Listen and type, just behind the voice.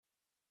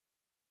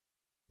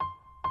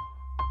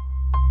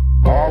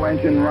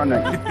engine running.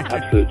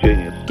 Absolute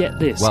genius. Get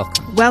this.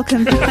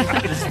 Welcome.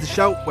 This is the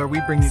show where we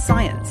bring you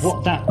Science.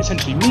 What that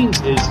essentially means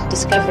is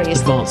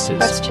Discoveries. Advances.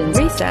 Questions.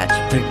 Research.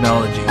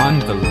 technology.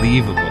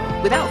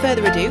 Unbelievable. Without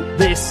further ado,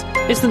 This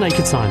is The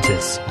Naked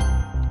Scientists.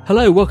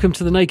 Hello, welcome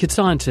to The Naked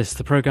Scientists,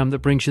 the programme that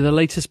brings you the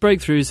latest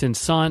breakthroughs in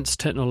science,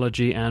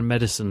 technology and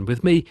medicine,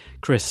 with me,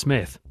 Chris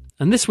Smith.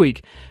 And this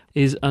week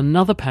is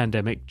another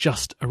pandemic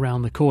just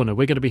around the corner.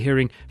 We're going to be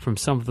hearing from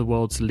some of the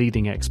world's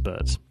leading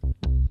experts.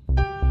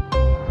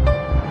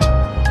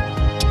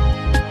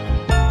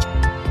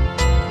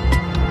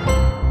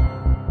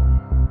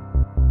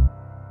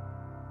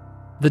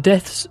 The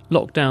deaths,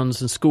 lockdowns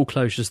and school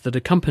closures that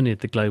accompanied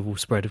the global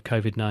spread of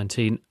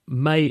COVID-19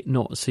 may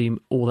not seem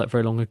all that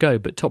very long ago,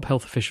 but top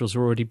health officials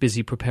are already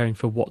busy preparing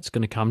for what's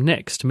going to come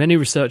next. Many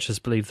researchers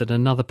believe that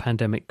another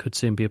pandemic could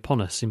soon be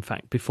upon us, in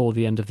fact, before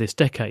the end of this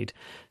decade.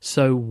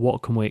 So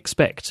what can we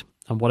expect?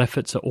 And what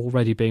efforts are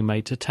already being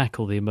made to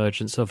tackle the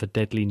emergence of a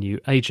deadly new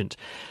agent?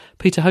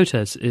 Peter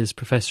Hotez is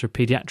Professor of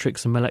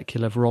Paediatrics and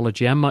Molecular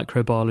Virology and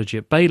Microbiology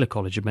at Baylor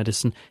College of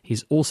Medicine.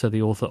 He's also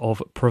the author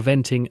of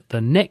Preventing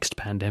the Next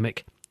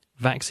Pandemic,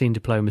 Vaccine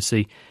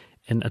Diplomacy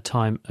in a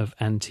Time of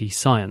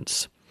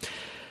Anti-Science.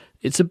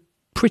 It's a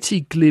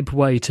pretty glib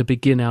way to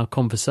begin our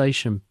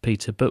conversation,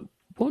 Peter, but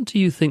what do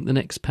you think the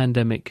next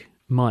pandemic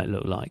might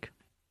look like?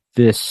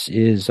 This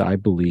is, I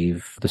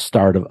believe, the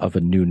start of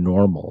a new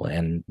normal.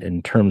 And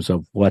in terms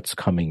of what's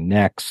coming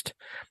next,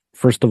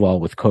 first of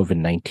all, with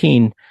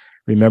COVID-19,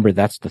 remember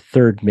that's the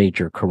third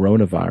major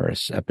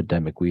coronavirus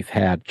epidemic we've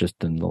had just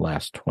in the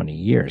last 20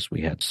 years. We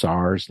had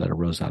SARS that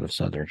arose out of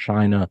southern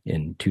China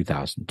in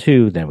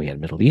 2002. Then we had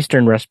Middle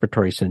Eastern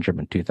respiratory syndrome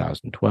in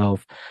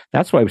 2012.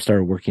 That's why we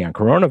started working on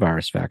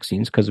coronavirus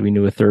vaccines, because we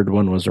knew a third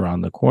one was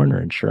around the corner.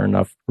 And sure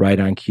enough, right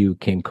on cue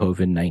came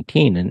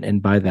COVID-19.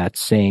 And by that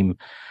same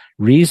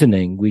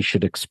reasoning, we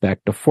should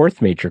expect a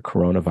fourth major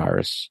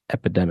coronavirus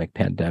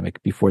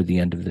pandemic before the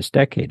end of this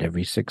decade.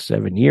 Every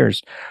 6-7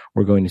 years,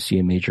 we're going to see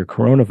a major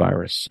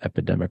coronavirus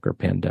epidemic or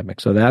pandemic.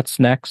 So that's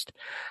next.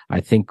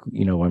 I think,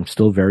 I'm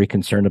still very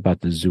concerned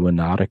about the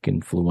zoonotic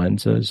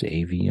influenzas,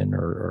 avian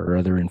or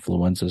other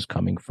influenzas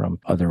coming from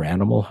other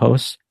animal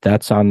hosts.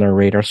 That's on the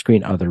radar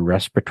screen, other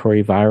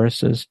respiratory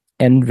viruses.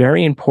 And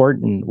very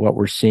important, what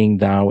we're seeing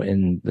now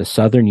in the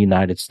southern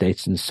United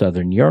States and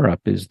southern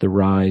Europe is the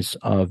rise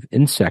of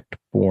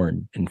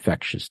insect-borne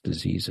infectious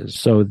diseases.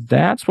 So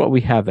that's what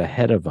we have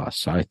ahead of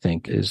us, I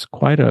think, is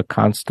quite a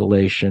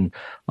constellation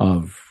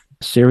of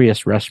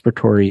serious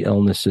respiratory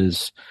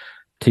illnesses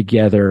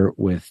together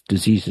with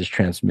diseases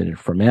transmitted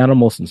from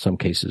animals. In some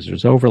cases,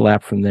 there's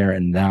overlap from there,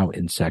 and now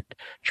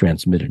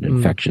insect-transmitted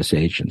infectious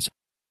agents.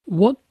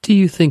 What do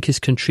you think is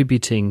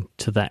contributing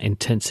to that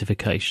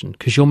intensification?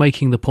 Because you're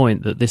making the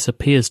point that this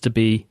appears to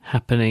be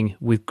happening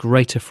with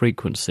greater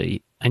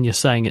frequency, and you're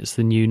saying it's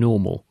the new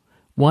normal.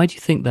 Why do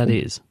you think that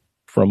is?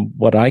 From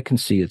what I can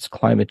see, it's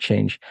climate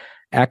change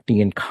acting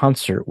in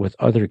concert with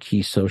other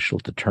key social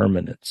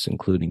determinants,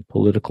 including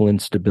political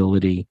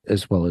instability,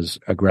 as well as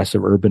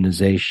aggressive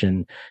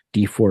urbanization,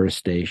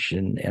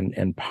 deforestation,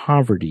 and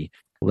poverty.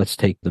 Let's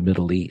take the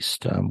Middle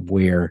East,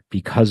 where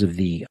because of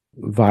the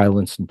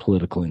violence and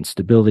political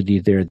instability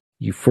there,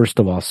 you first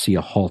of all see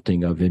a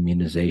halting of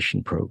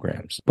immunization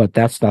programs. But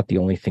that's not the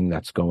only thing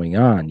that's going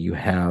on. You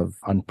have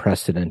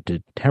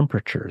unprecedented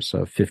temperatures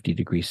of 50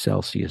 degrees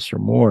Celsius or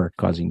more,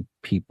 causing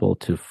people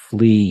to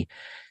flee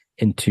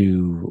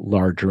into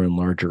larger and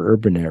larger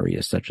urban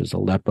areas such as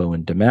Aleppo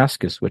and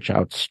Damascus, which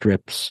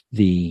outstrips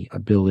the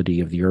ability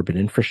of the urban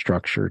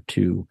infrastructure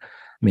to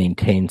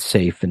maintain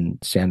safe and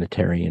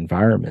sanitary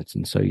environments.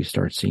 And so you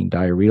start seeing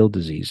diarrheal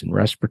disease and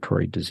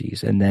respiratory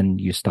disease. And then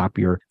you stop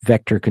your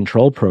vector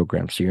control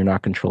program. So you're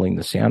not controlling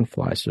the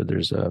sandfly. So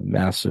there's a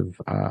massive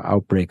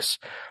outbreaks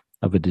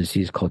of a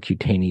disease called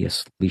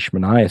cutaneous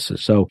leishmaniasis.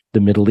 So the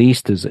Middle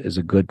East is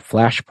a good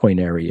flashpoint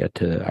area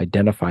to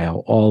identify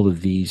how all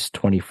of these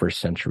 21st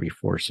century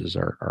forces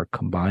are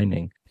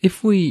combining.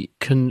 If we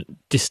can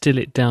distill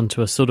it down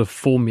to a sort of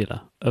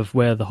formula of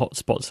where the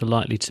hotspots are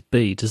likely to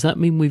be, does that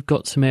mean we've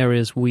got some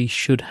areas we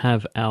should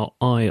have our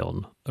eye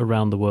on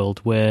around the world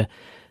where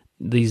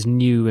these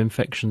new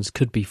infections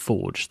could be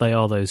forged? They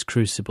are those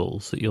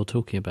crucibles that you're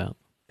talking about.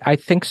 I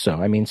think so.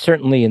 I mean,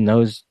 certainly in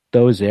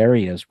those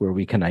areas where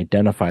we can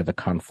identify the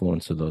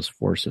confluence of those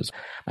forces.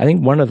 I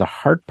think one of the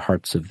hard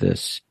parts of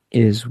this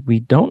is we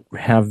don't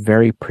have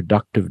very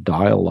productive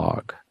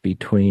dialogue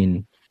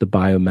between the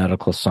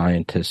biomedical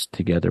scientists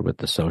together with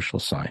the social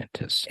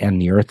scientists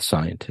and the earth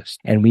scientists.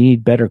 And we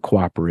need better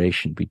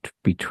cooperation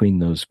between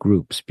those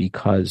groups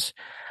because,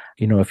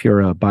 if you're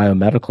a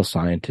biomedical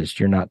scientist,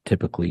 you're not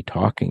typically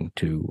talking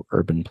to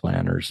urban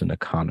planners and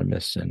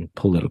economists and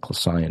political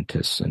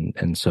scientists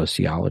and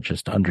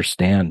sociologists to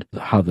understand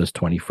how those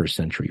 21st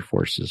century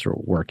forces are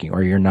working,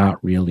 or you're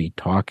not really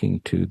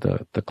talking to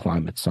the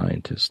climate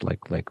scientists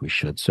like we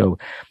should. So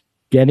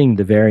getting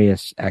the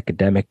various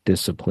academic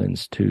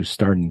disciplines to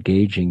start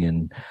engaging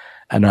in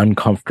an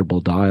uncomfortable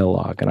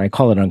dialogue. And I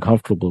call it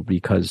uncomfortable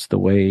because the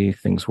way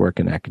things work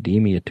in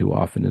academia too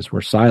often is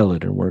we're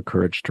silent and we're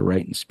encouraged to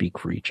write and speak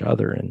for each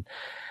other.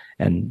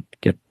 and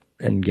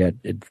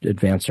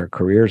advance our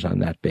careers on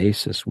that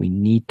basis. We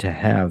need to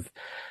have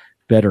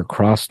better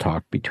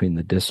crosstalk between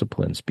the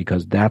disciplines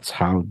because that's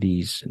how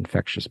these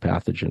infectious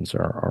pathogens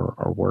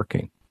are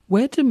working.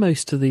 Where do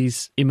most of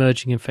these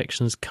emerging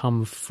infections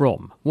come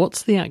from?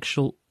 What's the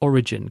actual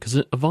origin? Because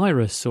a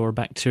virus or a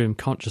bacterium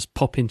can't just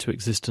pop into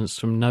existence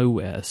from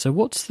nowhere. So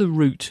what's the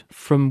route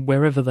from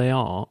wherever they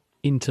are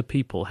into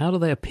people? How do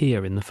they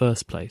appear in the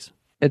first place?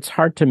 It's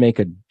hard to make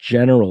a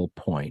general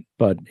point,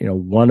 but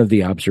one of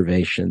the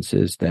observations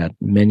is that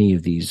many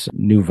of these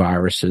new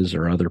viruses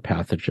or other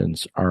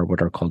pathogens are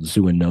what are called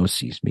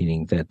zoonoses,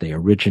 meaning that they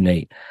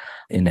originate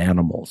in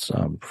animals.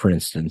 For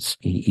instance,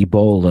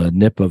 Ebola,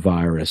 Nipah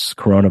virus,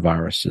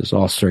 coronaviruses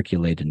all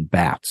circulate in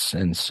bats.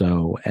 And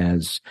so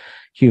as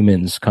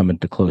humans come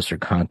into closer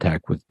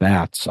contact with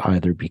bats,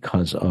 either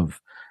because of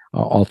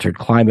altered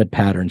climate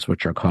patterns,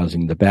 which are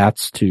causing the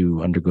bats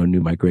to undergo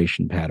new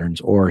migration patterns,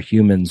 or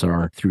humans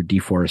are, through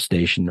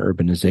deforestation,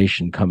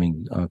 urbanization,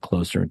 coming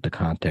closer into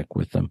contact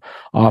with them,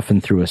 often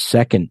through a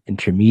second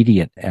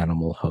intermediate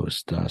animal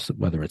host, so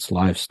whether it's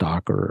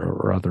livestock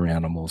or other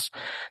animals.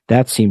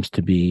 That seems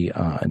to be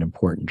an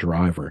important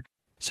driver.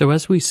 So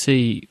as we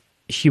see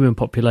human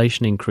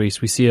population increase,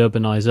 we see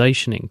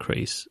urbanisation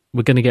increase,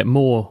 we're going to get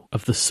more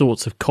of the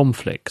sorts of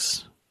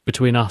conflicts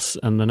between us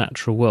and the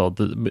natural world.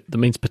 That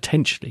means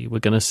potentially we're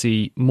going to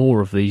see more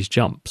of these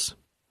jumps.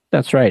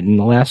 That's right. In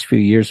the last few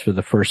years, for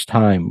the first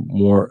time,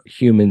 more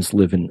humans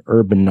live in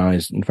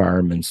urbanized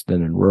environments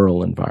than in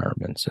rural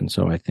environments. And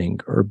so I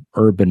think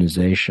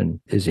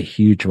urbanization is a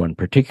huge one,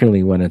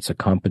 particularly when it's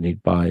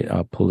accompanied by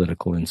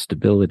political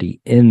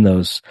instability in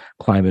those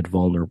climate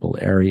vulnerable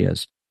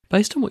areas.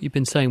 Based on what you've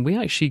been saying, we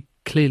actually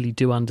clearly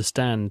do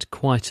understand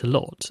quite a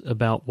lot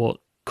about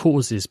what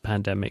causes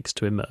pandemics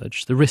to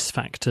emerge, the risk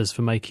factors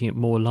for making it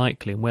more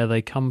likely and where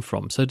they come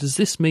from. So does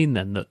this mean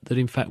then that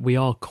in fact we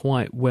are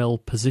quite well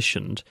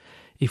positioned,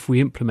 if we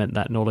implement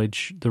that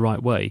knowledge the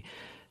right way,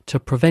 to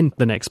prevent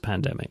the next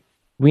pandemic?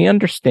 We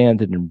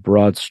understand it in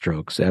broad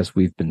strokes as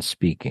we've been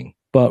speaking,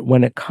 but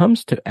when it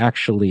comes to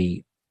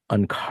actually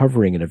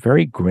uncovering at a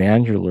very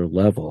granular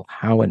level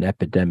how an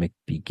epidemic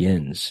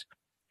begins,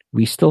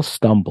 we still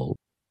stumble.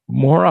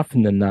 More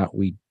often than not,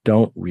 we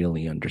don't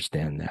really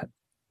understand that.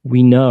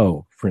 We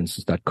know, for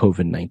instance, that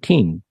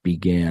COVID-19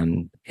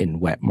 began in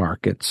wet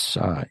markets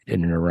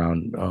in and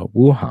around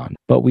Wuhan,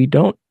 but we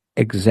don't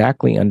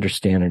exactly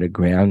understand at a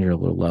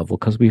granular level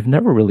because we've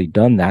never really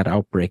done that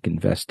outbreak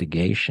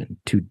investigation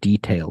to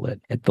detail it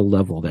at the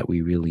level that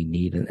we really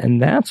need. And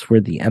that's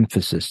where the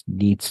emphasis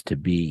needs to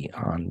be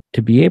on,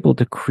 to be able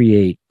to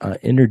create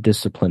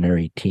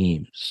interdisciplinary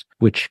teams,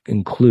 which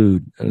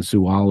include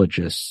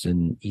zoologists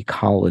and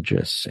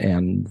ecologists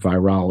and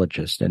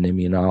virologists and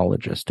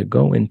immunologists, to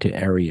go into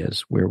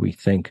areas where we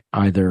think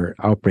either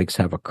outbreaks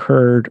have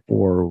occurred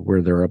or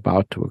where they're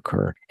about to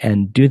occur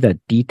and do that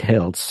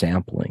detailed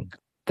sampling.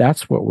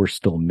 That's what we're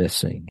still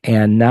missing.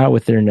 And now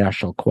with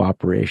international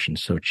cooperation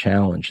so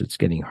challenged, it's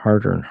getting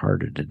harder and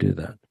harder to do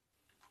that.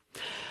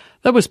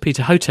 That was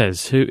Peter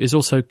Hotez, who is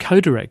also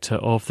co-director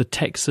of the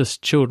Texas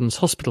Children's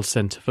Hospital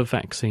Center for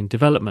Vaccine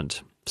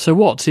Development. So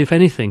what, if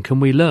anything, can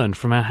we learn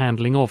from our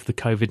handling of the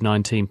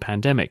COVID-19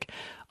 pandemic?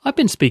 I've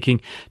been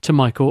speaking to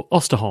Michael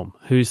Osterholm,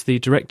 who's the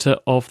director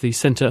of the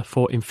Center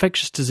for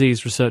Infectious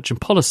Disease Research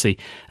and Policy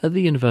at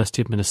the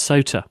University of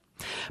Minnesota.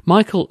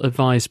 Michael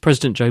advised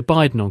President Joe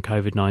Biden on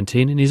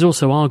COVID-19, and he's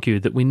also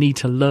argued that we need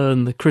to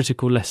learn the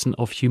critical lesson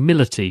of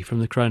humility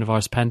from the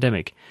coronavirus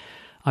pandemic.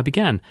 I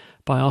began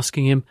by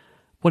asking him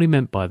what he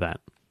meant by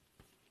that.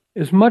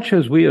 As much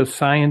as we as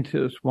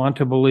scientists want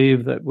to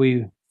believe that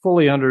we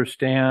fully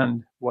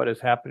understand what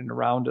is happening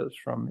around us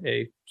from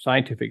a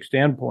scientific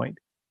standpoint,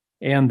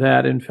 and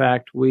that, in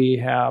fact, we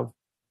have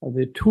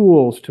the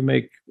tools to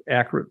make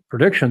accurate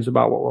predictions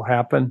about what will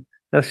happen,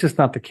 that's just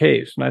not the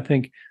case. And I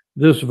think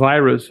this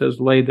virus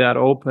has laid that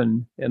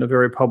open in a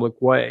very public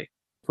way.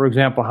 For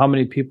example, how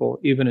many people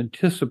even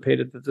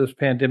anticipated that this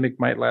pandemic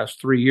might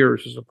last 3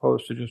 years as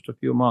opposed to just a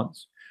few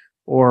months?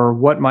 Or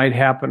what might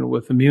happen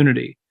with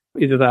immunity,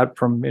 either that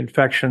from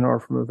infection or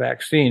from a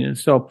vaccine. And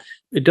so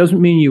it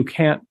doesn't mean you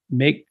can't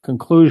make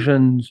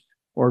conclusions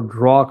or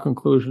draw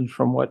conclusions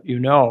from what you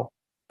know,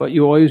 but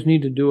you always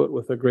need to do it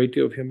with a great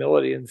deal of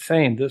humility and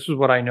saying, this is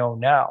what I know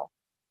now,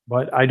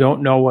 but I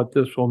don't know what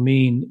this will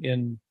mean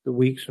in the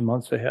weeks and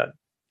months ahead.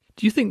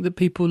 Do you think that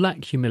people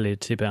lack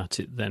humility about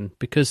it then?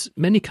 Because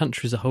many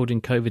countries are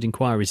holding COVID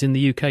inquiries. In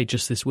the UK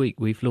just this week,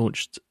 we've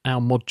launched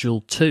our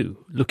Module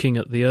 2, looking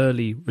at the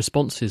early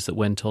responses that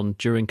went on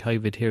during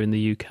COVID here in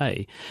the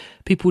UK.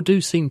 People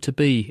do seem to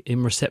be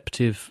in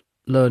receptive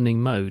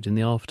learning mode in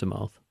the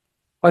aftermath.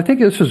 I think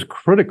this is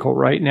critical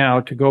right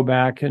now to go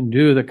back and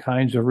do the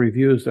kinds of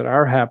reviews that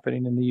are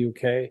happening in the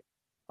UK.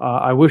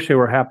 I wish they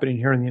were happening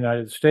here in the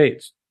United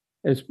States.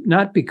 It's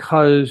not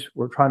because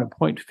we're trying to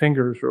point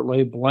fingers or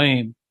lay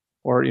blame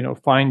or,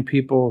 find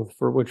people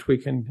for which we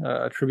can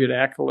attribute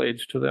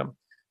accolades to them.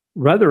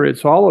 Rather,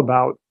 it's all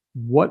about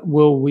what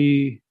will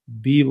we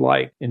be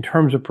like in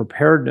terms of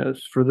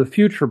preparedness for the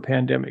future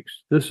pandemics.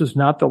 This is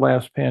not the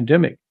last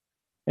pandemic.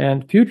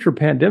 And future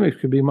pandemics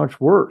could be much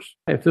worse.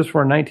 If this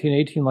were a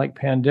 1918-like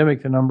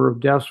pandemic, the number of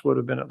deaths would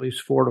have been at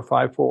least 4 to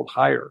 5-fold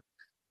higher.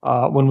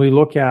 When we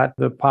look at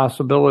the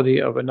possibility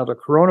of another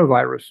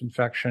coronavirus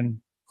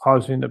infection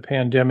causing the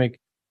pandemic,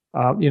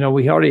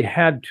 we already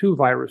had two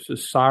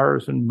viruses,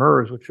 SARS and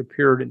MERS, which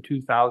appeared in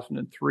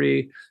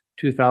 2003,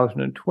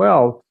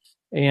 2012.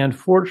 And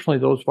fortunately,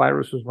 those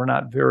viruses were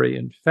not very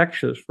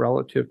infectious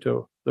relative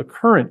to the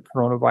current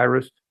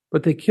coronavirus,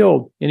 but they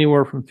killed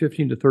anywhere from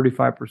 15 to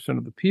 35%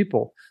 of the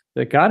people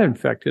that got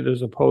infected,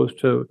 as opposed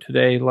to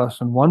today, less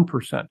than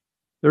 1%.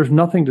 There's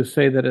nothing to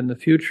say that in the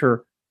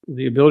future,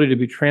 the ability to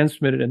be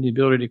transmitted and the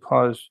ability to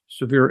cause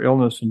severe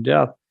illness and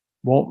death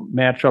won't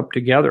match up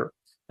together.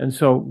 And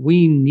so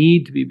we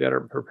need to be better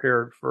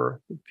prepared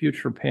for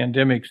future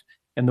pandemics.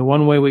 And the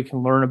one way we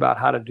can learn about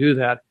how to do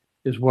that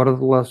is what are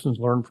the lessons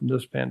learned from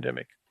this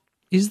pandemic.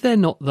 Is there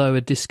not, though,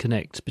 a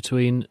disconnect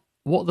between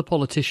what the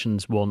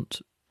politicians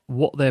want,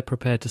 what they're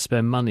prepared to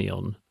spend money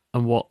on,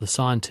 and what the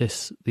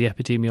scientists, the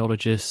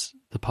epidemiologists,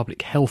 the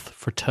public health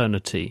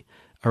fraternity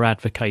are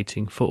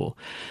advocating for?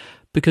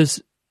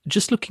 Because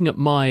just looking at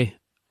my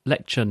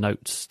lecture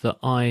notes that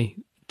I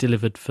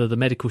delivered for the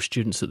medical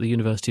students at the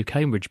University of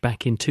Cambridge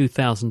back in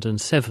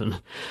 2007,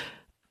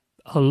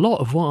 a lot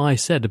of what I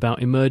said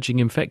about emerging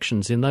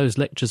infections in those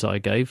lectures I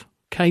gave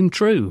came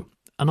true.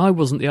 And I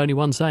wasn't the only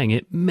one saying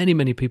it. Many,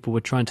 many people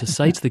were trying to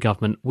say to the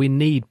government, we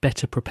need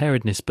better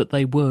preparedness, but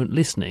they weren't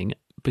listening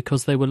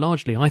because they were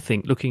largely, I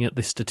think, looking at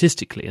this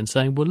statistically and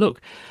saying, well, look,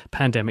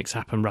 pandemics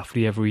happen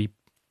roughly every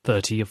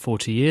 30 or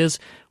 40 years.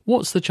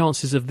 What's the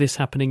chances of this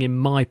happening in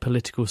my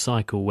political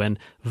cycle when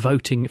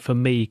voting for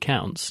me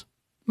counts?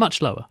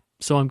 Much lower.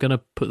 So I'm going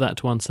to put that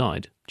to one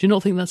side. Do you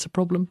not think that's a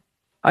problem?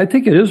 I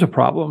think it is a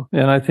problem.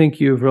 And I think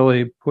you've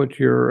really put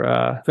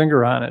your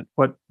finger on it,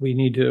 what we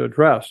need to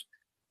address.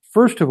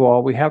 First of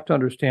all, we have to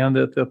understand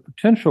that the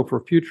potential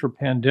for future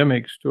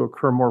pandemics to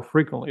occur more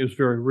frequently is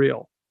very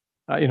real.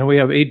 We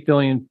have 8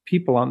 billion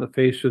people on the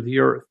face of the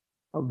earth.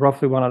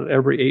 Roughly 1 out of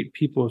every 8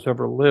 people who's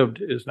ever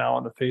lived is now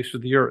on the face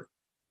of the earth.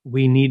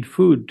 We need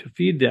food to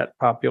feed that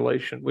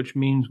population, which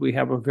means we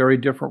have a very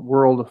different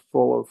world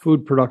full of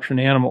food production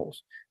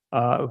animals,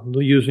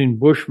 using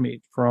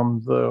bushmeat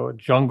from the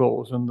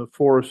jungles and the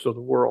forests of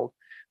the world,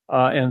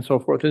 and so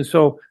forth. And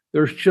so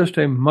there's just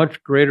a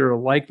much greater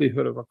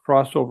likelihood of a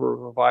crossover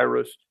of a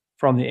virus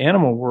from the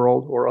animal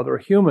world or other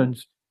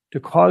humans to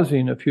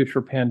causing a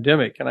future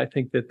pandemic. And I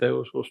think that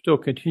those will still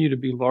continue to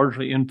be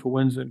largely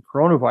influenza and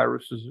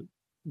coronaviruses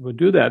would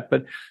do that.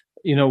 But,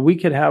 we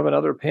could have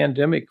another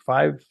pandemic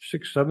 5,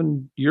 6,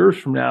 7 years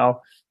from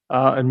now,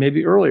 and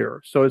maybe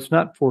earlier. So it's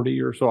not 40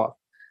 years off.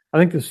 I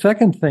think the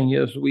second thing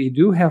is we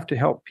do have to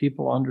help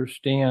people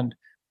understand,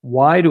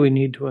 why do we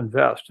need to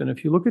invest? And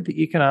if you look at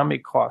the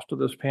economic cost of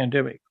this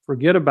pandemic,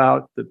 forget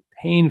about the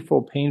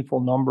painful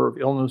number of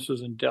illnesses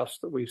and deaths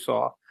that we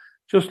saw.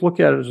 Just look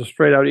at it as a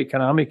straight out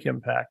economic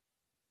impact.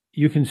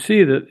 You can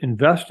see that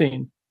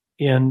investing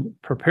in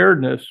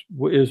preparedness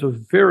is a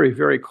very,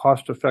 very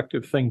cost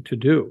effective thing to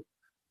do.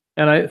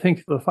 And I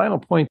think the final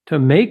point to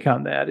make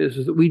on that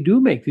is that we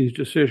do make these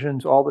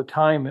decisions all the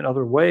time in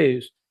other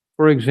ways.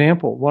 For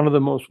example, one of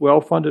the most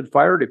well-funded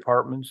fire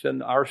departments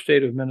in our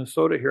state of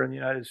Minnesota here in the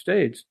United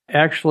States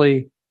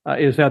actually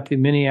is at the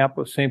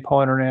Minneapolis-St.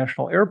 Paul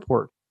International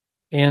Airport.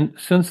 And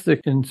since the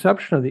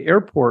inception of the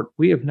airport,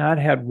 we have not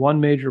had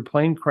one major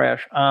plane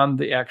crash on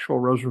the actual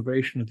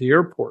reservation of the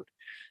airport.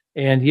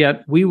 And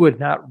yet we would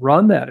not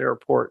run that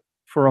airport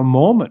for a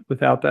moment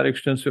without that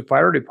extensive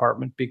fire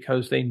department,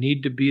 because they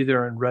need to be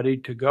there and ready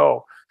to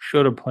go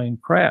should a plane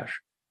crash.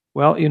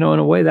 Well, in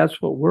a way,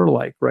 that's what we're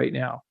like right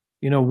now.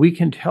 We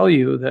can tell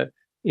you that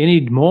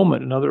any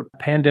moment another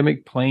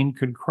pandemic plane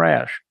could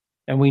crash,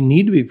 and we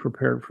need to be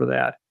prepared for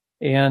that.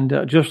 And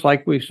just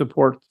like we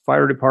support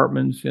fire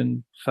departments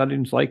in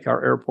settings like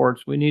our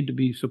airports, we need to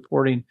be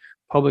supporting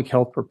public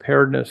health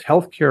preparedness,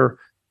 healthcare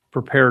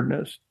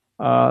preparedness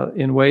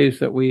in ways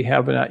that we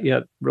have not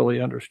yet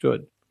really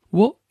understood.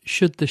 What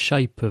should the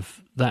shape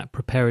of that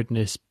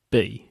preparedness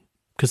be?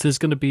 Because there's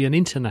going to be an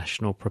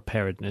international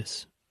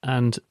preparedness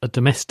and a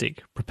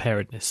domestic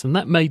preparedness, and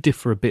that may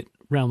differ a bit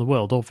around the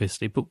world,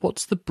 obviously, but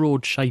what's the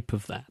broad shape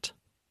of that?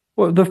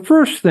 Well, the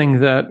first thing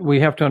that we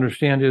have to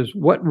understand is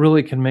what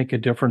really can make a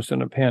difference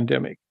in a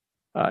pandemic.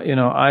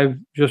 I've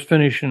just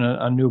finished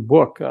a new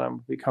book.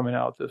 Will be coming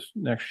out this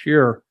next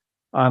year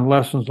on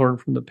lessons learned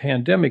from the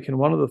pandemic. And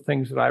one of the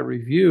things that I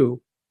review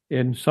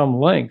in some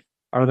length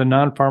are the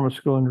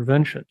non-pharmaceutical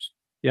interventions,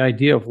 the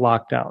idea of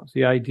lockdowns,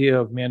 the idea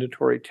of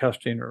mandatory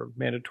testing or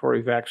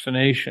mandatory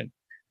vaccination,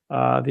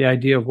 the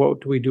idea of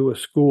what do we do with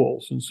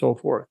schools and so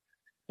forth.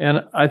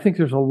 And I think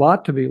there's a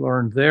lot to be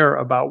learned there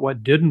about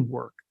what didn't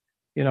work.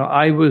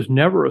 I was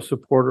never a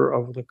supporter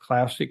of the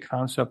classic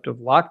concept of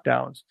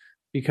lockdowns,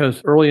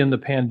 because early in the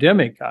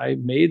pandemic, I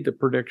made the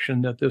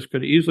prediction that this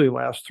could easily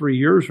last 3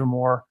 years or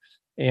more.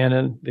 And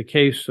in the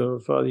case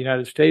of the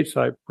United States,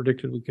 I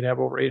predicted we could have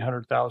over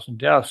 800,000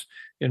 deaths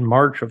in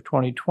March of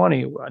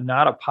 2020,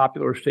 not a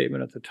popular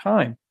statement at the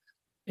time.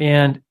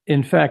 And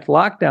in fact,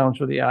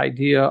 lockdowns are the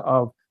idea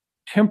of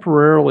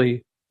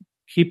temporarily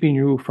keeping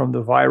you from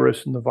the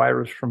virus and the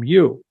virus from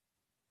you.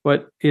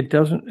 But it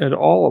doesn't at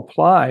all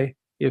apply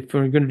if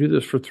we're going to do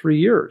this for 3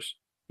 years.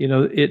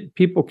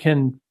 People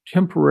can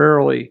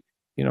temporarily,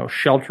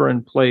 shelter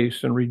in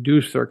place and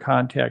reduce their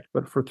contact,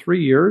 but for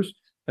 3 years,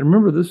 and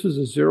remember, this is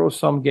a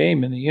zero-sum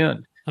game in the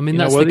end. I mean,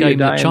 that's the game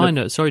that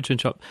China, sorry to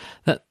interrupt,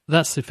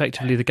 that's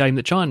effectively the game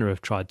that China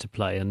have tried to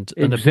play and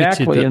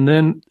exactly, admitted that and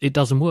then it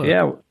doesn't work.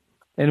 Yeah,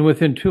 and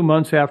within 2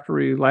 months after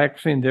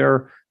relaxing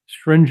their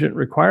stringent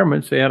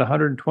requirements, they had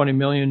 120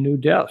 million new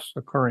deaths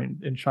occurring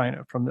in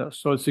China from this.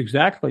 So it's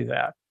exactly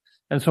that.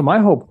 And so my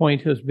whole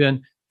point has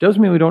been,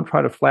 doesn't mean we don't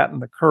try to flatten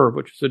the curve,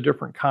 which is a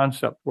different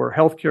concept where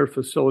healthcare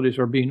facilities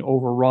are being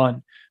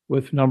overrun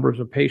with numbers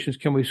of patients.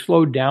 Can we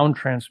slow down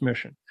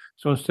transmission?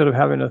 So instead of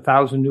having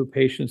 1,000 new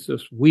patients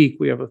this week,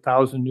 we have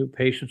 1,000 new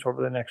patients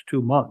over the next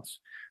 2 months,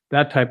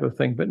 that type of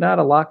thing, but not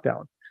a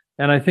lockdown.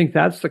 And I think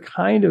that's the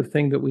kind of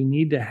thing that we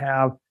need to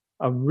have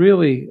a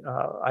really,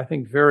 I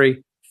think,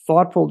 very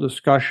thoughtful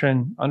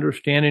discussion,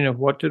 understanding of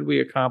what did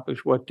we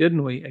accomplish, what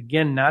didn't we?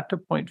 Again, not to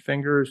point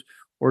fingers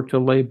or to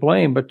lay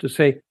blame, but to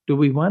say, do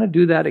we want to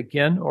do that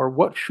again, or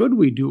what should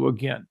we do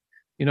again?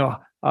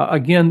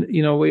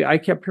 I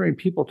kept hearing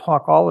people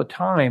talk all the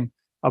time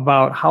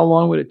about how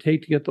long would it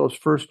take to get those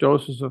first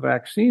doses of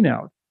vaccine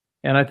out.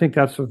 And I think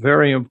that's a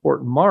very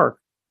important mark.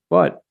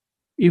 But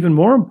even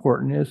more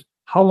important is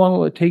how long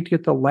will it take to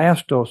get the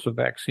last dose of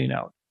vaccine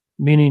out?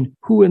 Meaning,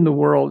 who in the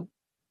world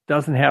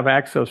doesn't have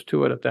access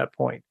to it at that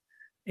point?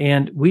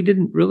 And we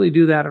didn't really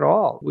do that at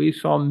all. We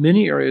saw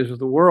many areas of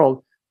the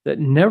world that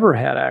never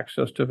had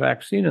access to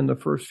vaccine in the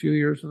first few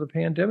years of the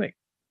pandemic.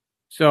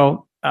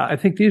 So I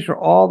think these are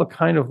all the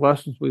kind of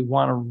lessons we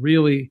want to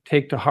really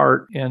take to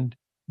heart. And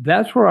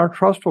that's where our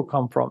trust will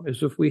come from,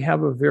 is if we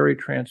have a very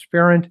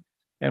transparent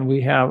and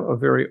we have a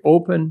very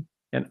open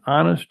and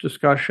honest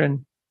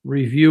discussion,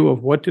 review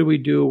of what did we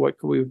do, what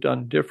could we have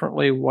done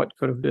differently, what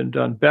could have been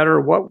done better,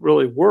 what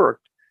really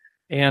worked.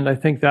 And I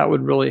think that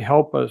would really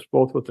help us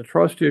both with the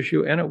trust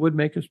issue, and it would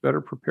make us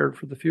better prepared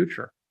for the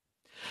future.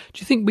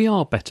 Do you think we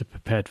are better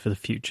prepared for the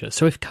future?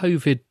 So if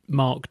COVID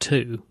Mark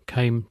II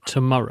came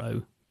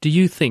tomorrow, do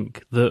you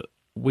think that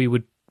we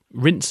would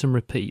rinse and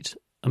repeat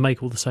and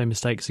make all the same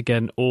mistakes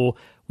again, or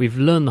we've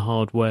learned the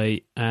hard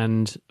way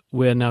and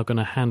we're now going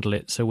to handle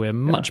it so we're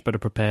much better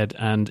prepared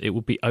and it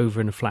will be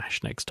over in a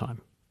flash next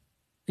time?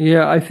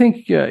 Yeah, I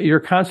think your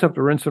concept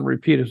of rinse and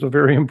repeat is a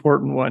very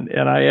important one,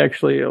 and I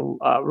actually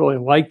really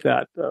like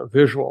that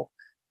visual.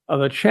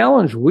 The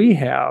challenge we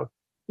have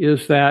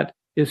is that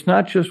it's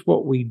not just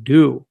what we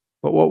do,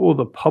 but what will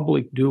the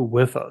public do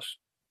with us?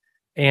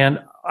 And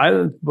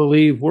I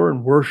believe we're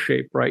in worse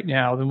shape right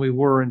now than we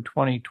were in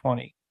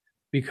 2020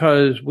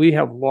 because we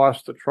have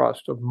lost the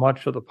trust of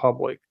much of the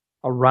public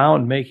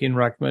around making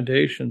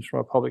recommendations from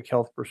a public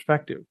health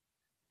perspective.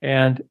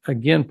 And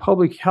again,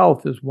 public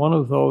health is one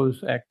of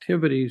those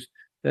activities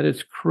that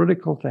it's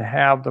critical to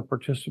have the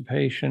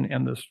participation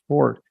and the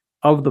support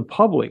of the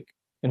public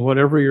in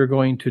whatever you're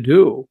going to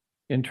do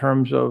in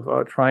terms of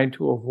trying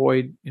to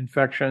avoid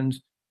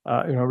infections,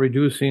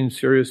 reducing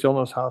serious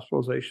illness,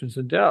 hospitalizations,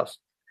 and deaths.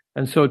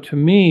 And so to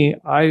me,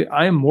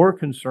 I'm more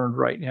concerned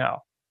right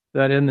now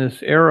that in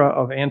this era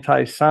of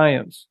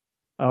anti-science,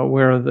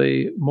 where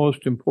the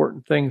most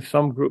important thing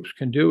some groups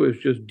can do is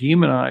just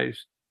demonize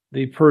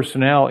the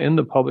personnel in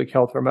the public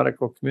health or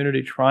medical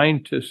community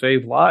trying to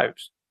save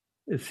lives.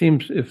 It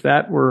seems if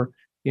that were,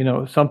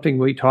 something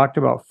we talked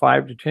about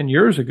 5 to 10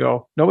 years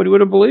ago, nobody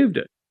would have believed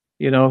it,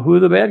 who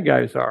the bad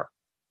guys are.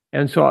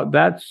 And so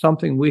that's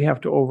something we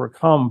have to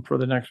overcome for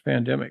the next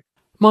pandemic.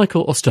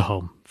 Michael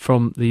Osterholm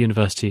from the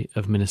University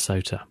of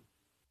Minnesota.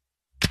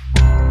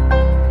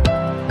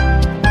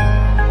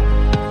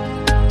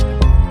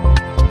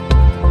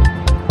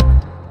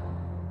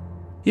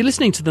 You're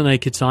listening to The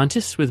Naked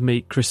Scientists with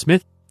me, Chris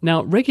Smith.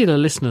 Now, regular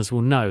listeners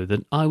will know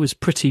that I was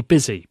pretty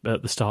busy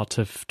at the start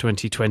of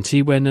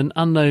 2020 when an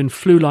unknown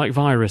flu-like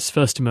virus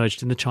first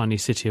emerged in the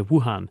Chinese city of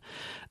Wuhan.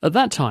 At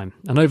that time,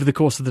 and over the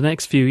course of the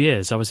next few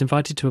years, I was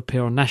invited to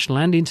appear on national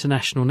and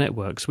international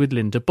networks with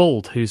Linda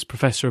Bald, who's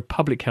Professor of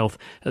Public Health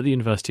at the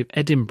University of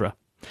Edinburgh.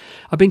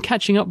 I've been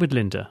catching up with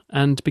Linda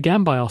and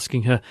began by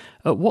asking her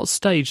at what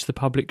stage the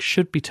public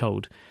should be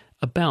told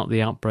about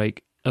the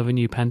outbreak of a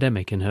new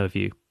pandemic, in her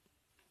view.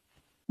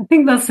 I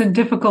think that's a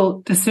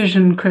difficult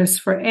decision, Chris,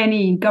 for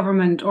any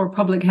government or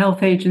public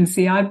health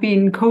agency. I've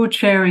been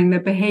co-chairing the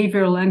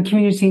Behavioural and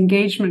Community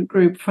Engagement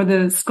Group for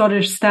the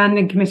Scottish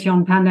Standing Committee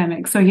on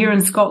Pandemics. So here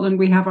in Scotland,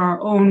 we have our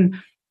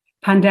own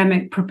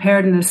pandemic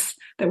preparedness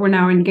that we're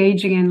now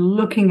engaging in,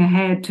 looking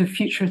ahead to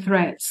future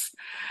threats.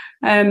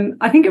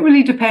 I think it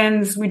really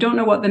depends. We don't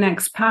know what the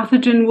next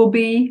pathogen will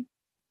be.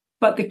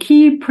 But the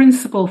key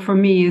principle for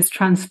me is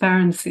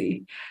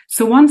transparency.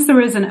 So once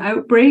there is an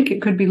outbreak,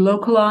 it could be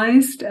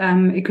localized.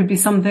 It could be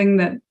something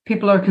that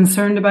people are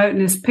concerned about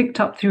and is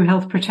picked up through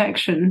health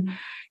protection.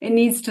 It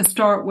needs to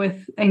start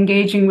with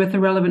engaging with the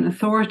relevant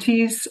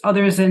authorities,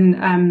 others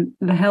in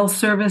the health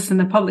service and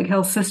the public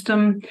health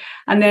system.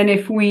 And then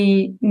if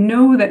we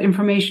know that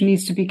information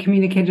needs to be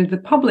communicated to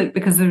the public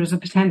because there's a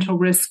potential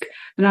risk,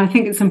 then I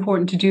think it's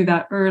important to do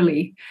that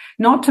early,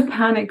 not to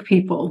panic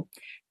people,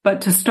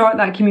 but to start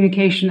that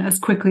communication as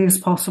quickly as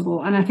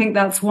possible. And I think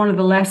that's one of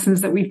the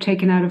lessons that we've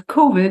taken out of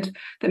COVID,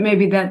 that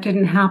maybe that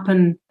didn't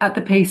happen at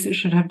the pace it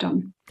should have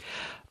done.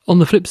 On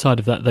the flip side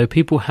of that, though,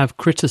 people have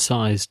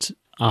criticised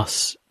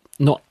us,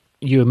 not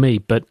you and me,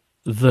 but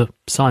the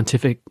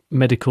scientific,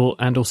 medical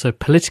and also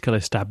political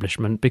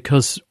establishment,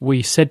 because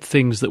we said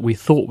things that we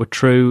thought were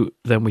true,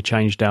 then we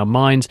changed our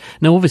minds.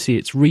 Now, obviously,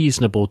 it's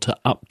reasonable to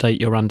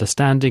update your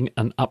understanding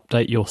and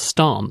update your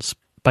stance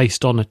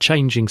based on a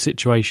changing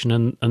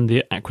situation and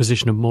the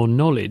acquisition of more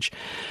knowledge.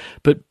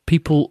 But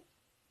people,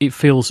 it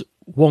feels,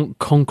 want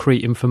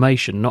concrete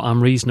information, not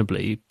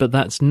unreasonably, but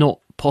that's not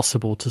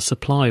possible to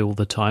supply all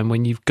the time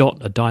when you've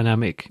got a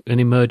dynamic and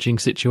emerging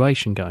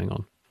situation going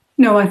on.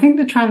 No, I think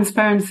the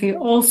transparency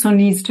also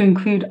needs to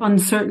include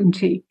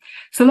uncertainty.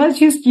 So let's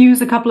just use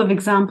a couple of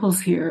examples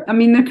here. I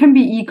mean, there can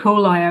be E.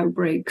 coli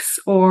outbreaks,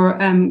 or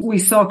we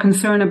saw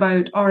concern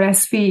about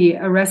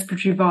RSV, a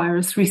respiratory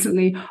virus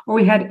recently, or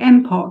we had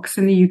Mpox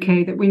in the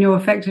UK that we know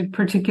affected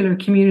particular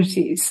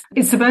communities.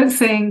 It's about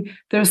saying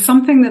there's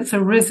something that's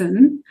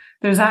arisen,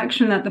 there's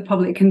action that the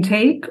public can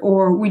take,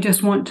 or we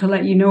just want to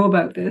let you know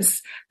about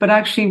this. But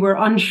actually, we're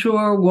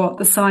unsure what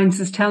the science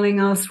is telling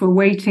us. We're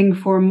waiting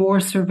for more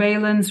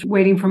surveillance,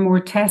 waiting for more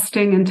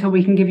testing until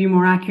we can give you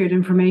more accurate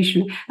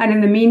information. And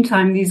in the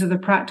meantime, these are the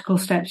practical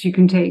steps you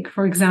can take.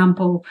 For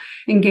example,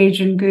 engage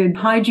in good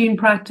hygiene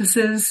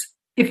practices.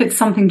 If it's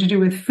something to do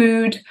with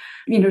food,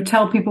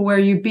 tell people where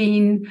you've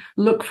been,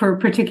 look for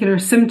particular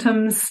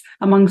symptoms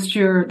amongst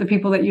the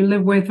people that you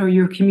live with or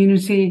your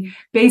community,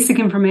 basic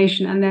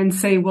information, and then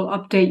say, we'll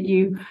update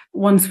you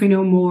once we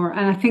know more.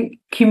 And I think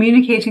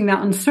communicating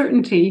that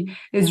uncertainty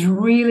is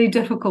really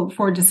difficult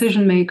for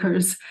decision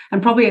makers.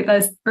 And probably at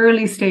those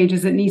early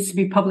stages, it needs to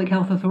be public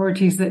health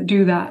authorities that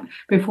do that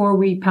before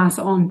we pass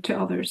on to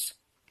others.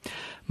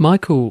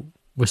 Michael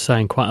was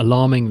saying quite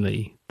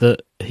alarmingly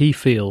that he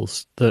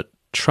feels that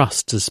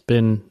trust has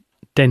been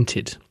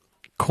dented,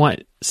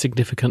 quite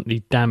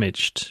significantly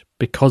damaged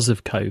because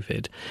of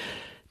COVID.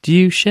 Do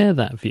you share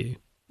that view?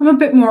 I'm a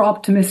bit more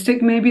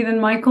optimistic maybe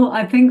than Michael.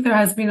 I think there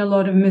has been a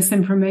lot of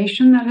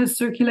misinformation that has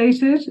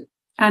circulated,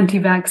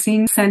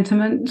 anti-vaccine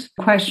sentiment,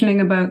 questioning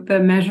about the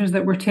measures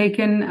that were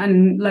taken.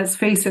 And let's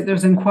face it,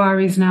 there's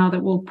inquiries now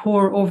that will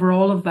pour over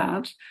all of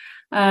that.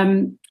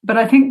 But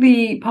I think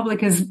the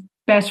public is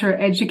better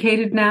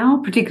educated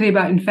now, particularly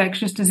about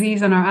infectious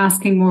disease, and are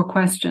asking more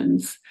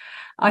questions.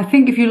 I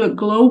think if you look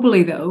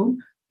globally, though,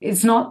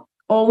 it's not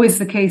always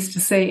the case to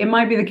say, it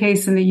might be the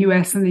case in the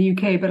US and the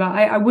UK, but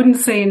I wouldn't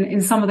say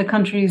in some of the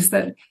countries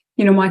that,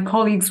 my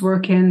colleagues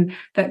work in,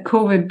 that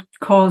COVID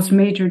caused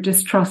major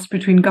distrust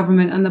between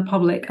government and the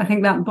public. I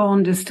think that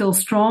bond is still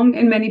strong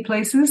in many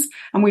places,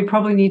 and we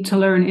probably need to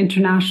learn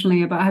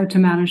internationally about how to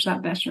manage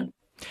that better.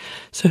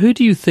 So who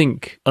do you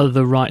think are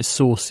the right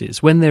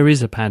sources when there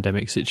is a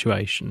pandemic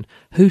situation?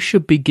 Who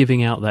should be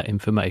giving out that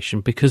information?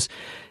 Because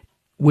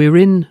we're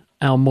in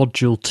our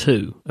module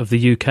 2 of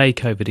the UK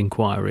COVID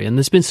inquiry, and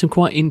there's been some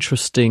quite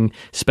interesting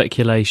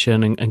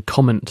speculation and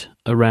comment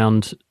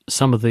around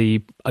some of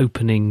the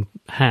opening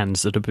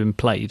hands that have been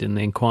played in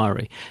the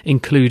inquiry,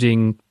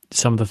 including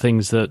some of the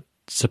things that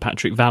Sir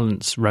Patrick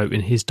Vallance wrote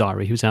in his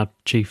diary. He was our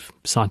chief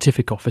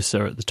scientific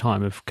officer at the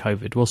time of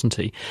COVID, wasn't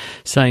he?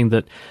 Saying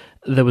that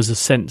there was a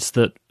sense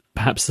that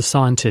perhaps the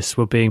scientists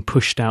were being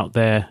pushed out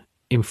there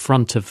in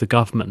front of the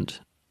government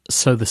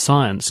so the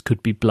science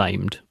could be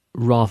blamed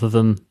rather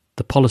than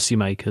the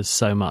policymakers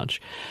so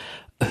much.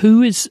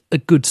 Who is a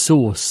good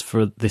source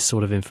for this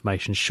sort of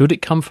information? Should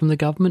it come from the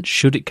government?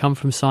 Should it come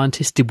from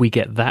scientists? Did we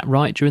get that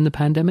right during the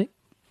pandemic?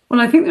 Well,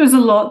 I think there's a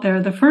lot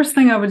there. The first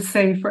thing I would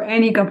say for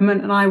any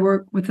government, and I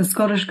work with the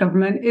Scottish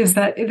government, is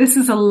that this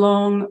is a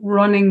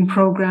long-running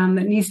programme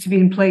that needs to be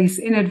in place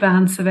in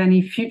advance of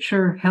any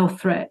future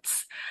health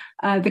threats.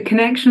 The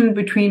connection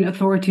between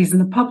authorities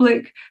and the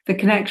public, the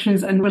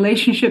connections and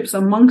relationships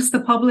amongst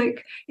the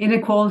public,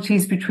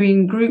 inequalities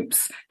between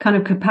groups, kind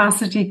of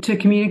capacity to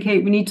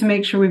communicate. We need to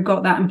make sure we've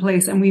got that in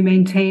place and we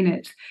maintain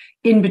it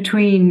in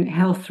between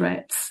health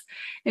threats.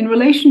 In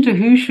relation to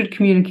who should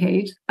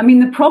communicate,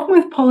 the problem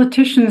with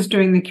politicians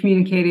doing the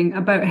communicating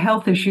about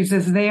health issues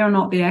is they are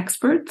not the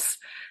experts.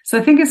 So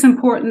I think it's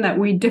important that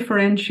we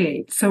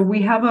differentiate. So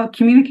we have a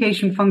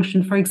communication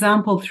function, for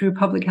example, through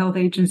public health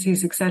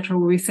agencies, etc.,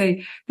 where we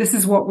say, this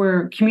is what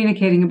we're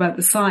communicating about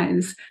the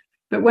science.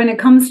 But when it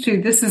comes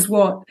to this is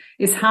what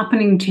is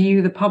happening to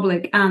you, the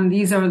public, and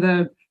these are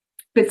the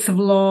bits of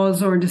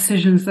laws or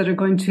decisions that are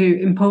going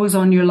to impose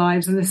on your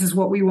lives, and this is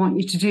what we want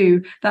you to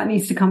do, that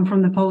needs to come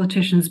from the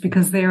politicians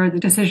because they are the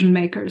decision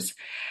makers.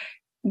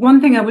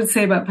 One thing I would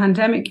say about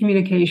pandemic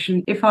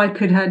communication, if I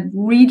could have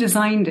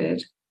redesigned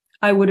it,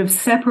 I would have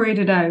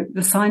separated out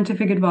the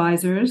scientific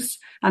advisors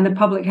and the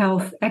public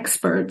health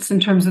experts in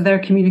terms of their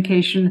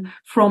communication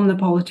from the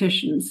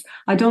politicians.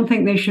 I don't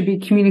think they should be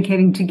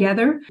communicating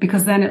together,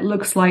 because then it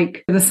looks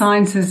like the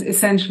science is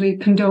essentially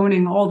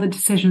condoning all the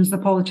decisions the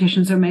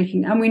politicians are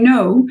making. And we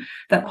know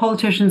that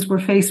politicians were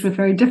faced with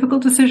very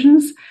difficult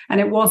decisions,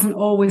 and it wasn't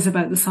always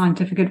about the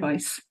scientific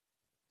advice.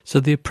 So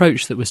the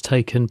approach that was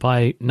taken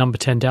by Number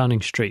 10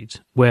 Downing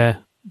Street,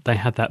 where they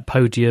had that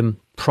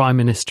podium, Prime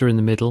Minister in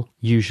the middle,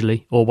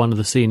 usually, or one of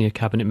the senior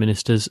cabinet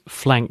ministers,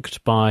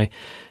 flanked by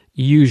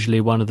usually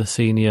one of the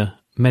senior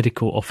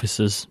medical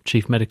officers,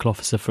 chief medical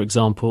officer, for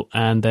example,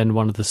 and then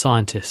one of the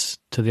scientists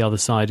to the other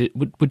side.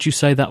 Would you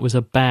say that was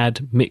a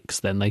bad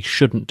mix then? They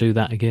shouldn't do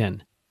that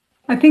again?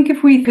 I think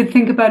if we could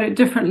think about it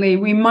differently,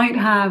 we might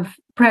have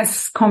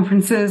press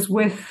conferences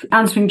with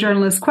answering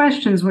journalists'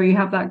 questions where you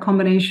have that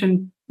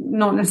combination,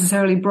 not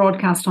necessarily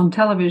broadcast on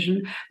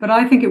television, but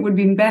I think it would have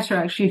been better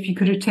actually if you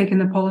could have taken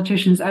the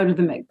politicians out of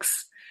the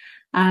mix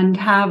and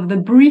have the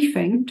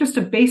briefing, just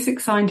a basic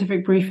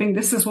scientific briefing.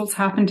 This is what's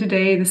happened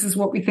today. This is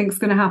what we think is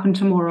going to happen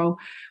tomorrow,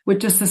 with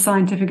just the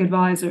scientific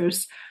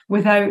advisors,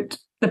 without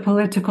the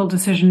political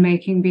decision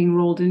making being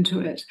rolled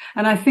into it.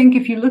 And I think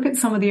if you look at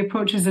some of the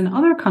approaches in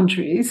other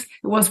countries,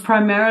 it was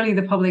primarily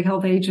the public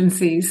health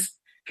agencies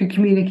who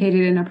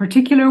communicated in a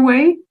particular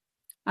way.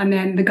 And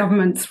then the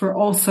governments were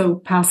also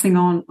passing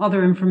on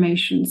other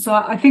information. So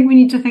I think we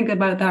need to think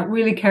about that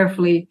really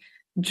carefully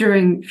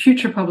during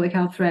future public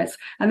health threats.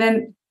 And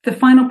then the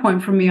final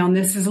point for me on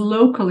this is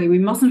locally, we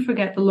mustn't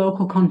forget the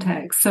local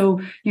context. So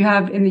you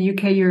have in the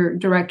UK your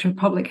Director of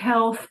Public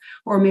Health,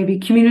 or maybe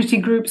community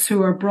groups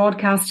who are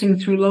broadcasting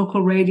through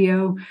local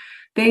radio.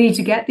 They need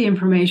to get the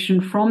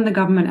information from the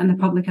government and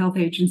the public health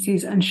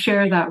agencies and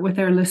share that with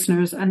their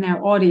listeners and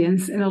their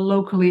audience in a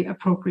locally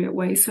appropriate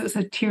way. So it's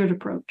a tiered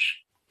approach.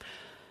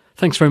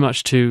 Thanks very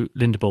much to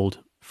Linda Bald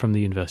from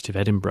the University of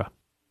Edinburgh.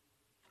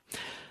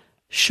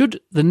 Should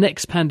the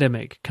next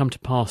pandemic come to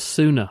pass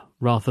sooner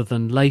rather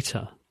than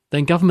later,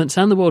 then governments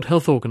and the World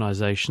Health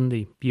Organization,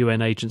 the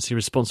UN agency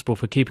responsible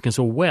for keeping us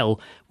all well,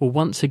 will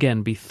once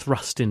again be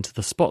thrust into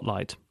the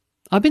spotlight.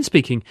 I've been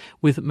speaking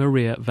with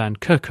Maria van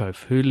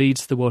Kerkhove, who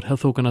leads the World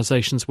Health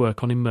Organization's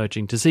work on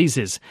emerging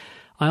diseases.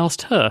 I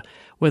asked her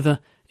whether,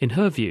 in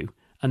her view,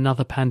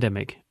 another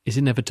pandemic is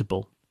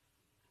inevitable.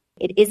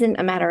 It isn't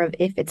a matter of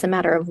if, it's a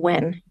matter of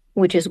when,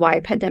 which is why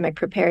pandemic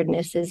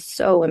preparedness is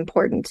so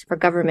important for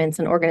governments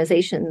and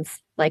organizations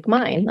like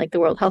mine, like the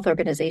World Health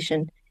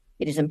Organization.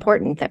 It is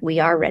important that we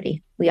are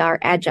ready, we are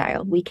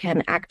agile, we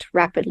can act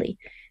rapidly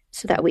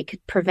so that we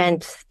could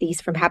prevent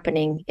these from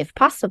happening if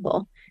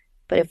possible.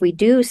 But if we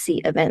do see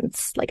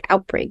events like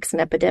outbreaks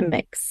and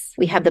epidemics,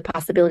 we have the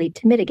possibility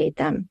to mitigate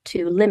them,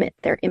 to limit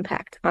their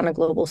impact on a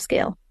global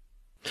scale.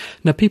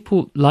 Now,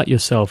 people like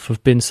yourself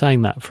have been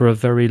saying that for a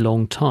very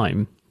long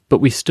time, but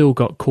we still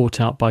got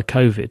caught out by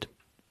COVID.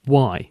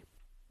 Why?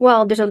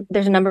 Well, there's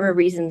a number of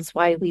reasons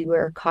why we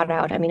were caught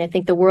out. I mean, I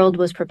think the world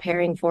was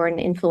preparing for an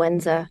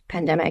influenza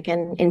pandemic,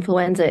 and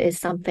influenza is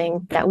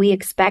something that we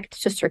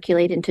expect to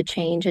circulate and to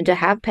change and to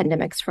have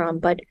pandemics from,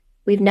 but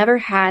we've never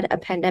had a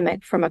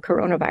pandemic from a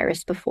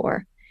coronavirus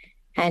before.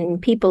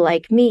 And people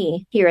like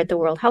me here at the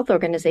World Health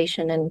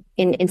Organization and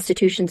in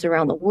institutions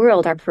around the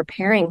world are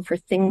preparing for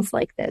things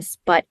like this.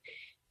 But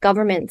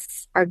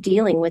governments are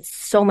dealing with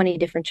so many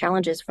different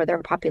challenges for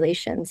their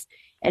populations.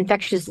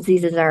 Infectious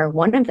diseases are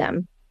one of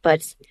them,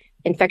 but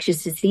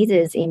infectious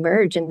diseases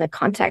emerge in the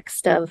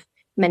context of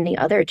many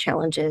other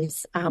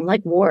challenges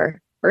like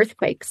war,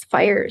 earthquakes,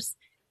 fires,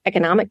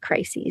 economic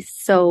crises.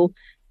 So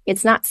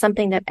it's not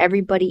something that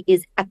everybody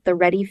is at the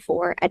ready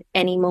for at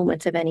any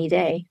moment of any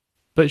day.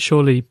 But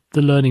surely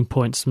the learning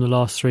points from the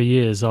last 3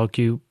 years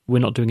argue we're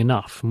not doing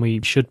enough, and we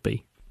should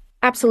be.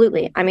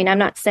 Absolutely. I mean, I'm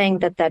not saying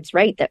that that's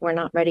right, that we're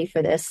not ready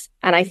for this.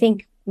 And I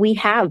think we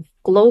have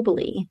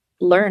globally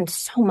learned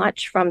so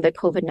much from the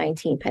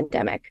COVID-19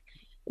 pandemic.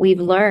 We've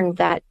learned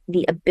that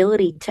the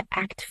ability to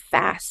act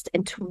fast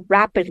and to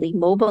rapidly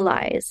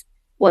mobilize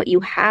what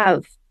you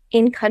have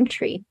in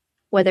country,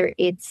 whether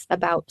it's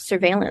about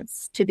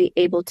surveillance, to be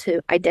able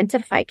to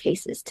identify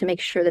cases, to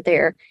make sure that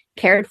they're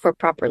cared for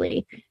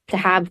properly, to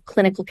have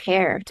clinical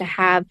care, to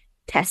have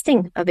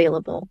testing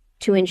available,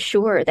 to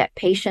ensure that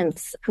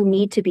patients who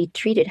need to be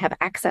treated have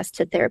access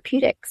to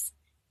therapeutics,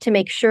 to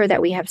make sure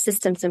that we have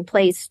systems in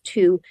place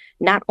to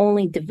not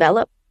only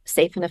develop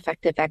safe and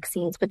effective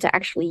vaccines, but to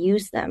actually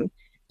use them.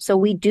 So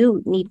we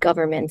do need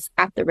governments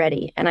at the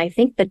ready. And I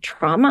think the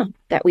trauma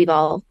that we've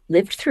all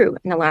lived through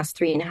in the last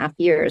 3.5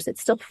 years,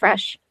 it's still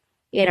fresh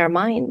in our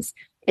minds,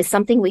 is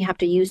something we have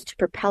to use to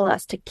propel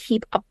us to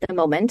keep up the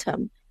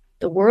momentum.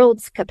 The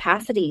world's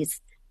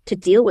capacities to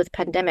deal with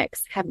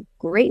pandemics have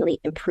greatly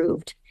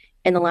improved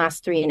in the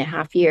last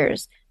 3.5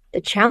 years.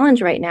 The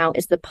challenge right now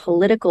is the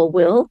political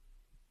will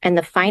and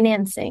the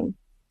financing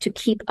to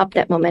keep up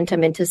that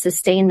momentum and to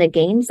sustain the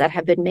gains that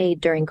have been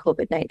made during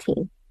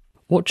COVID-19.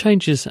 What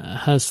changes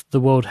has the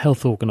World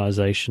Health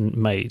Organization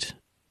made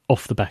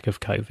off the back of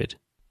COVID?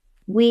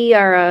 We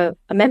are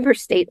a member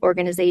state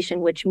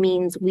organization, which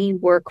means we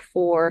work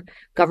for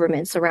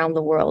governments around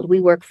the world.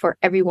 We work for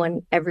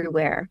everyone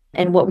everywhere.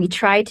 And what we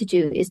try to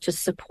do is to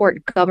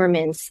support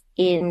governments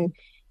in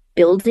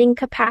building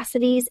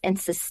capacities and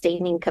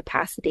sustaining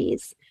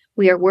capacities.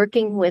 We are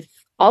working with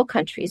all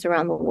countries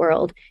around the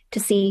world to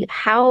see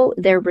how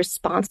their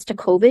response to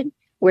COVID,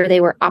 where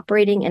they were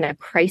operating in a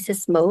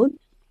crisis mode,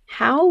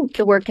 how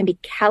the work can be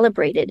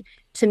calibrated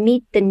to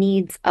meet the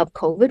needs of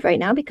COVID right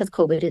now, because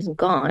COVID isn't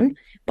gone,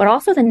 but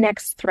also the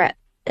next threat,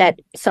 that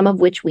some of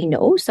which we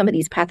know, some of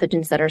these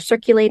pathogens that are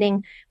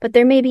circulating, but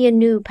there may be a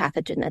new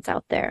pathogen that's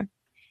out there.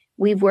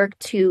 We've worked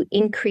to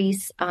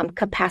increase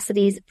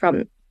capacities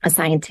from a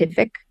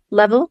scientific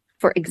level.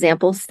 For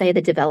example, say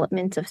the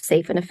development of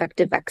safe and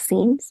effective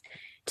vaccines,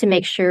 to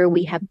make sure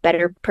we have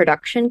better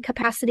production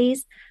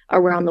capacities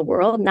around the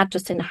world, not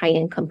just in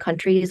high-income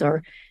countries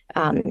or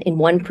in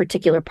one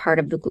particular part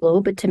of the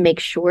globe, but to make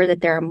sure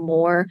that there are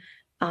more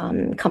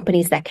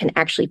companies that can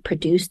actually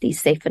produce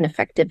these safe and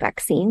effective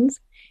vaccines.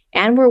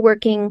 And we're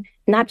working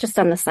not just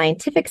on the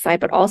scientific side,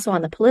 but also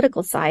on the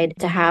political side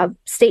to have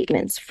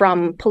statements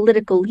from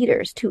political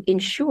leaders to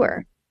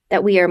ensure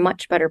that we are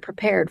much better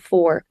prepared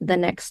for the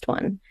next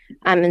one.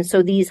 And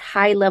so these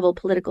high-level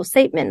political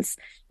statements,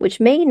 which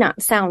may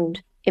not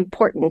sound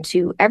important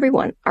to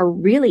everyone, are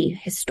really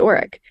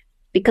historic,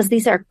 because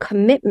these are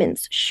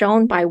commitments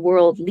shown by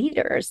world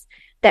leaders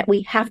that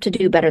we have to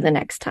do better the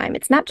next time.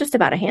 It's not just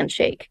about a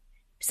handshake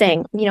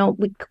saying,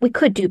 we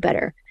could do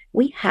better.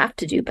 We have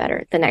to do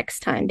better the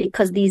next time,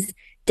 because these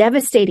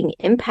devastating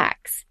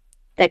impacts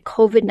that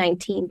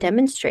COVID-19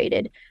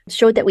 demonstrated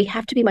showed that we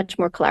have to be much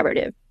more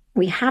collaborative.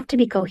 We have to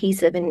be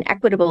cohesive and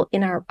equitable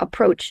in our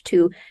approach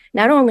to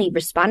not only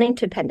responding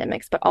to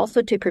pandemics, but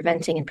also to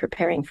preventing and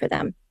preparing for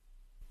them.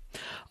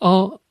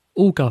 Are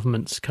all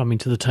governments coming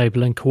to the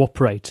table and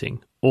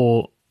cooperating,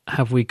 or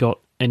have we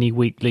got any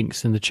weak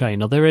links in the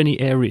chain? Are there any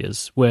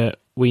areas where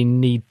we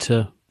need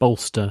to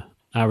bolster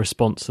our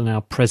response and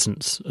our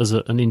presence as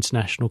an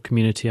international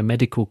community, a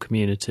medical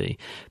community?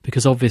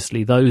 Because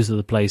obviously those are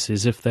the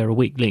places, if they're a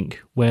weak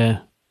link,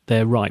 where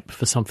they're ripe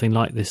for something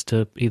like this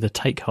to either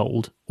take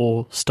hold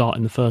or start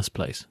in the first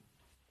place.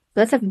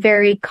 That's a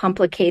very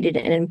complicated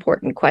and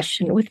important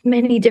question with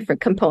many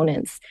different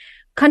components.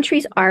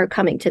 Countries are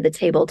coming to the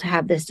table to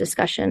have this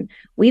discussion.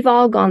 We've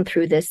all gone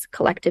through this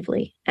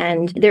collectively,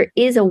 and there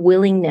is a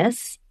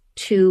willingness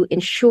to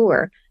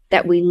ensure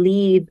that we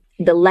leave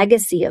the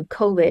legacy of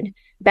COVID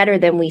better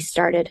than we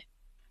started.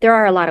 There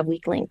are a lot of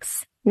weak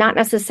links, not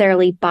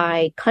necessarily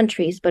by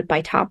countries, but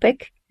by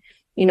topic.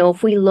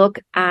 If we look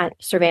at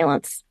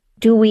surveillance,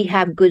 do we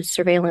have good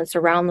surveillance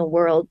around the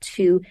world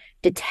to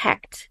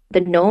detect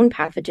the known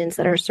pathogens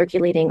that are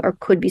circulating or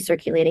could be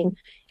circulating?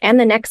 And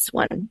the next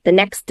one, the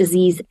next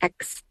disease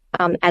X,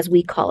 as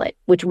we call it,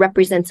 which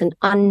represents an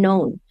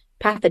unknown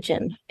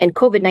pathogen. And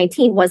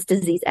COVID-19 was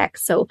disease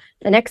X. So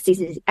the next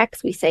disease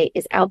X, we say,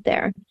 is out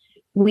there.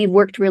 We've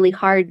worked really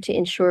hard to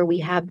ensure we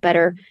have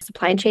better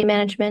supply chain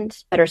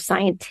management, better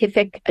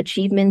scientific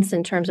achievements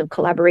in terms of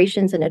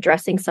collaborations and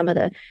addressing some of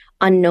the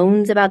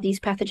unknowns about these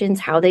pathogens,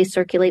 how they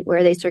circulate,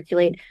 where they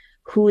circulate,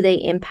 who they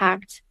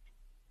impact.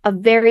 A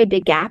very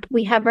big gap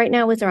we have right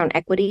now is around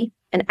equity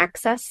and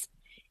access.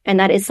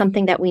 And that is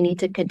something that we need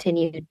to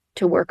continue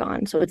to work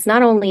on. So it's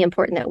not only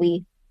important that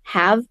we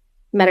have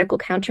medical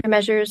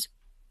countermeasures,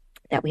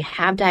 that we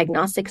have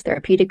diagnostics,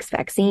 therapeutics,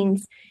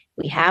 vaccines,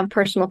 we have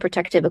personal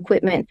protective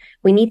equipment.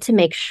 We need to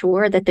make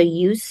sure that the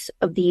use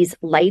of these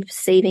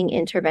life-saving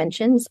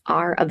interventions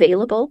are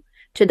available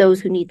to those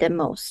who need them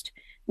most.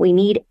 We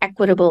need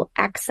equitable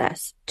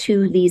access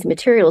to these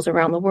materials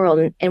around the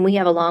world, and we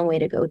have a long way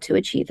to go to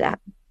achieve that.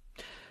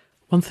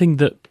 One thing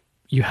that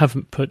you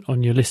haven't put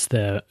on your list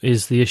there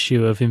is the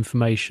issue of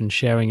information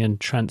sharing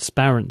and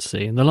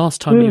transparency. And the last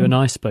time you and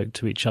I spoke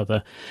to each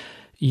other,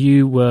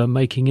 you were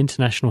making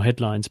international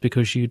headlines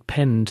because you'd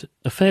penned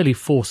a fairly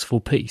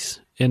forceful piece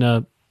in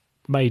a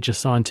major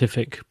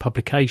scientific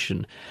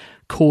publication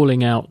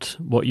calling out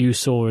what you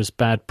saw as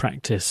bad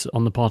practice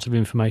on the part of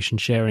information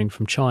sharing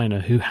from China,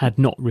 who had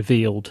not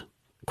revealed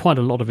quite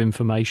a lot of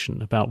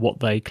information about what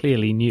they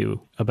clearly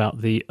knew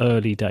about the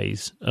early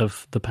days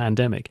of the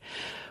pandemic.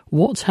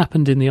 What's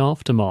happened in the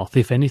aftermath,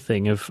 if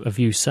anything, of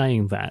you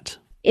saying that?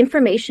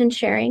 Information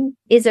sharing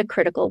is a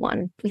critical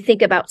one. We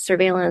think about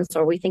surveillance,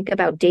 or we think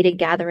about data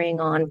gathering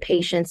on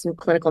patients and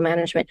clinical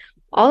management.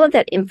 All of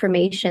that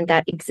information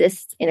that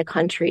exists in a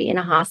country, in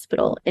a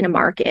hospital, in a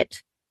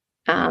market,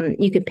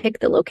 you can pick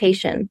the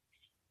location.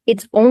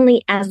 It's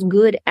only as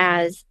good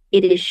as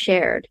it is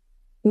shared,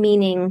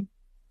 meaning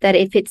that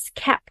if it's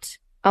kept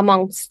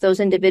amongst those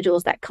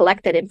individuals that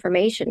collect that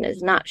information,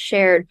 is not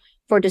shared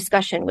for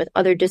discussion with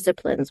other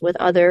disciplines, with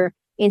other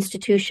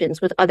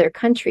institutions, with other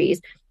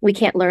countries, we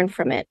can't learn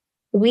from it.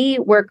 We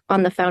work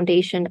on the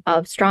foundation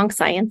of strong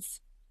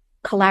science,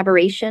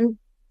 collaboration,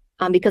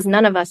 because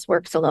none of us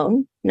works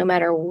alone. No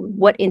matter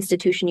what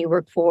institution you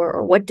work for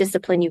or what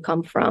discipline you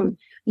come from,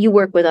 you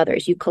work with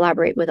others, you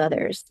collaborate with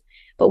others.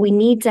 But we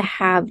need to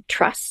have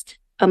trust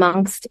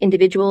amongst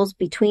individuals,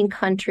 between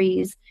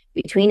countries,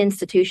 between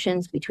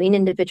institutions, between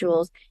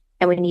individuals,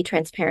 and we need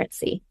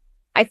transparency.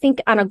 I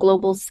think on a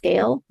global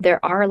scale,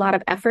 there are a lot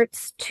of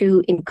efforts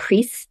to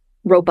increase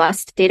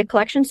robust data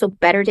collection, so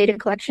better data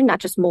collection, not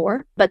just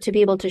more, but to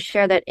be able to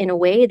share that in a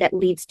way that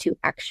leads to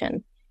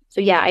action. So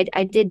yeah,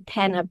 I did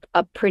pen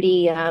a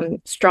pretty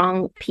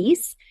strong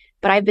piece,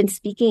 but I've been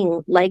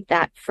speaking like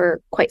that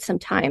for quite some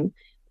time.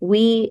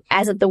 We,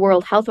 as of the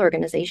World Health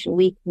Organization,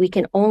 we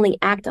can only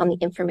act on the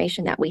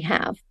information that we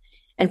have.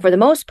 And for the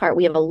most part,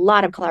 we have a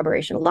lot of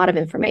collaboration, a lot of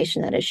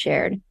information that is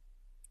shared.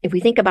 If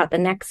we think about the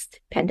next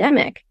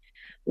pandemic,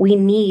 we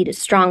need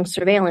strong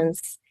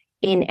surveillance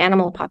in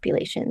animal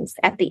populations,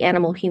 at the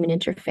animal-human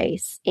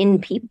interface, in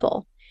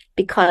people,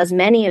 because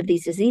many of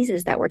these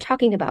diseases that we're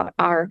talking about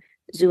are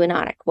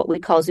zoonotic, what we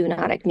call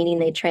zoonotic, meaning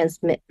they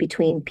transmit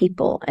between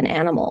people and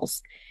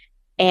animals.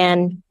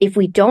 And if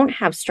we don't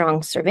have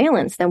strong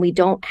surveillance, then we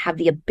don't have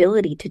the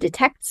ability to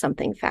detect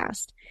something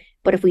fast.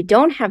 But if we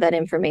don't have that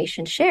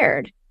information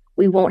shared,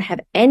 we won't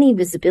have any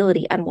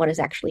visibility on what is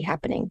actually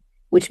happening,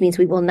 which means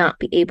we will not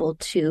be able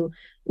to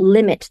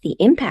limit the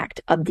impact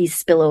of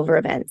these spillover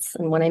events.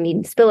 And when I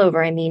mean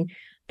spillover, I mean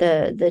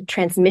the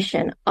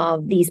transmission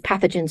of these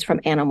pathogens from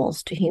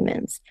animals to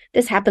humans.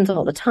 This happens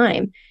all the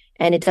time,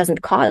 and it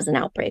doesn't cause an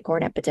outbreak or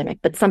an epidemic,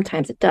 but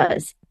sometimes it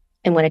does.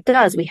 And when it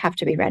does, we have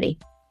to be ready.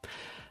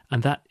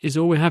 And that is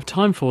all we have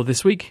time for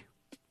this week.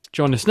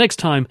 Join us next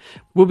time.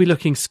 We'll be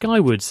looking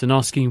skywards and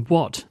asking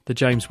what the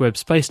James Webb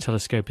Space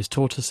Telescope has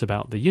taught us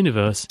about the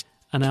universe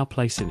and our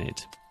place in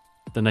it.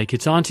 The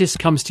Naked Scientist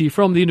comes to you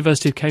from the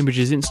University of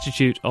Cambridge's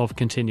Institute of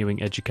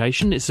Continuing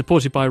Education. It's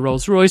supported by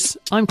Rolls-Royce.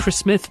 I'm Chris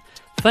Smith.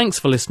 Thanks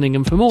for listening,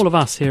 and from all of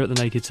us here at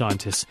The Naked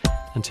Scientist,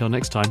 until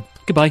next time,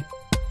 goodbye.